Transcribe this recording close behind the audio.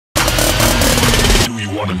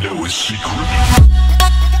wanna know his secret?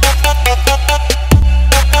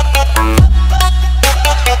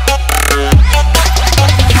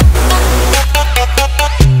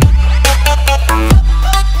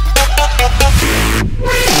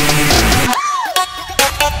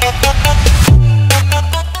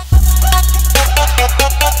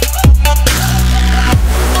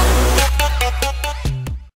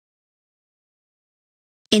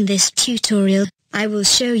 In this tutorial, I will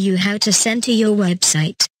show you how to center your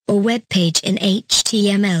website or web page in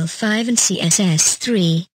HTML5 and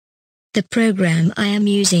CSS3. The program I am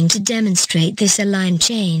using to demonstrate this align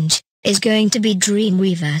change is going to be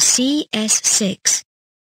Dreamweaver CS6.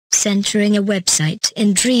 Centering a website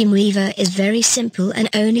in Dreamweaver is very simple and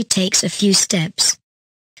only takes a few steps.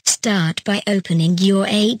 Start by opening your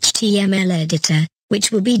HTML editor,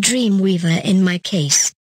 which will be Dreamweaver in my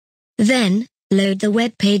case. Then, load the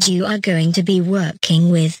web page you are going to be working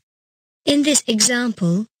with. In this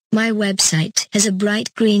example, my website has a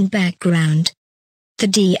bright green background. The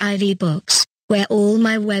div box, where all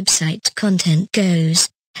my website content goes,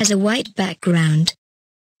 has a white background.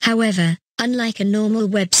 However, unlike a normal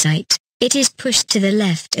website, it is pushed to the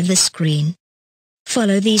left of the screen.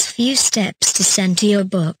 Follow these few steps to center your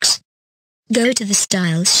box. Go to the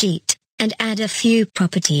style sheet, and add a few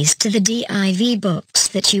properties to the div box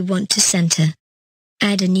that you want to center.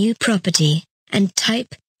 Add a new property, and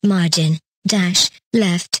type margin, dash,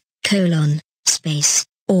 left, colon, space,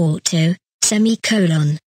 auto,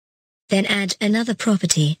 semicolon. Then add another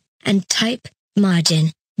property, and type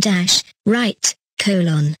margin, dash, right,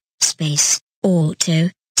 colon, space, auto,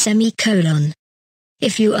 semicolon.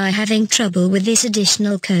 If you are having trouble with this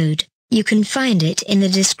additional code, you can find it in the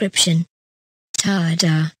description.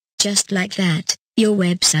 Ta-da! Just like that, your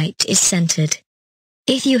website is centered.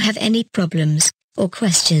 If you have any problems or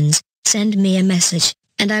questions, send me a message,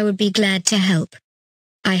 and I would be glad to help.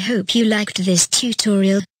 I hope you liked this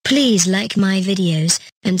tutorial. Please like my videos,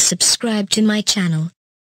 and subscribe to my channel.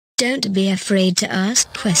 Don't be afraid to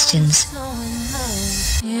ask questions.